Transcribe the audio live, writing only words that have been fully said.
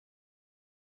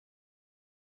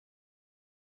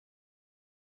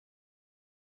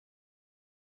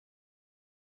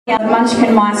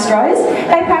Munchkin Maestros.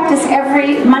 They practice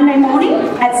every Monday morning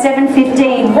at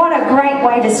 7:15. What a great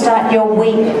way to start your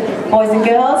week, boys and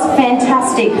girls.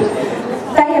 Fantastic.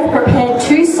 They have prepared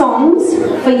two songs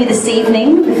for you this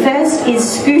evening. The first is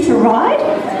Scooter Ride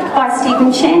by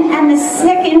Stephen Chen, and the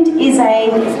second is a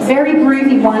very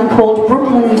groovy one called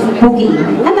Brooklyn Boogie,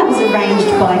 and that was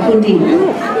arranged by Gundi.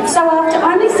 So after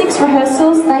only 6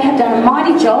 rehearsals, they have done a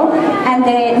mighty job, and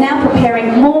they're now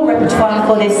preparing more repertoire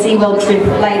for their SeaWorld trip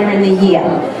later in the year.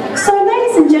 So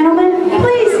ladies and gentlemen,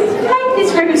 please make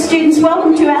this group of students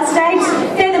welcome to our stage.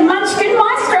 They're the Munchkin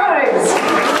Maestros.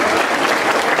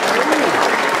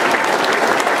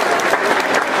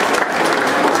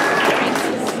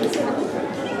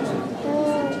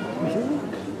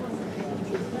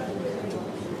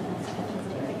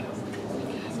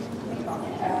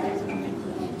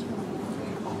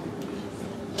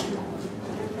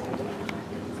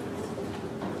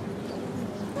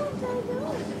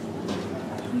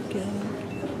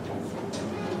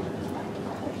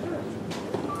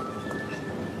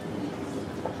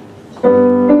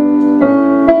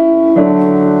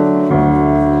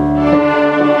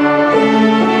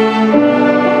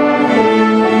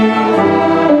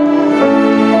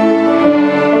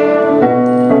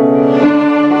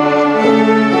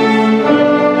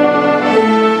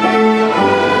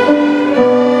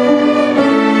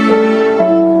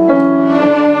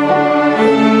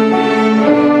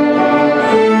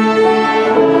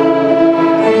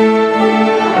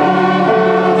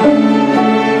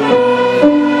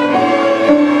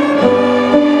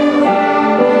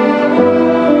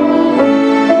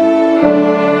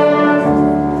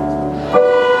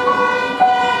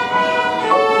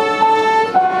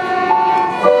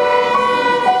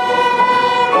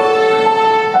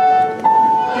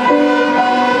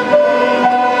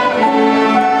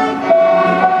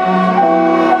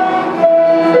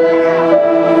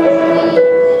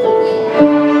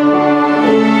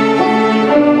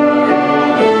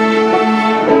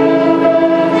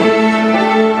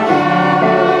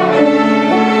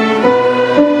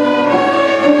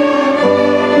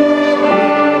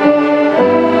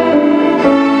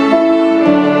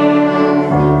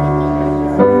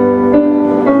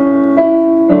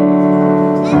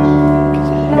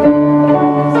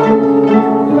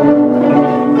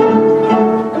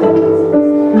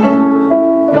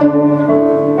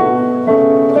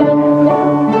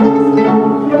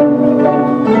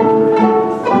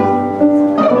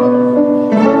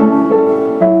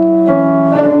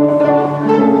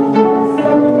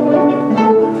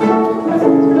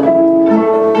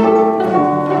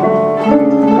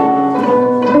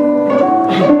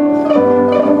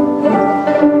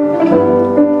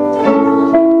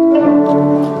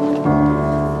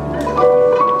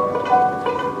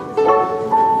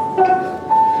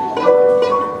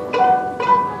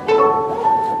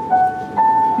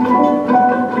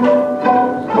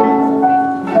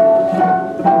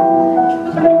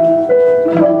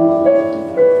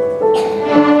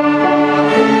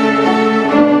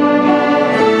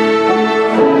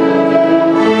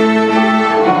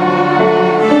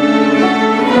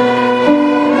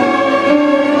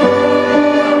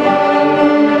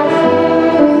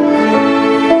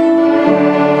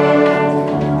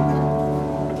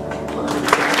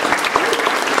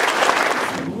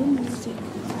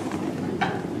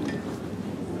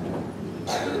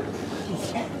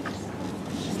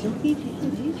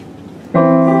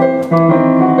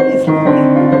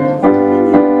 It's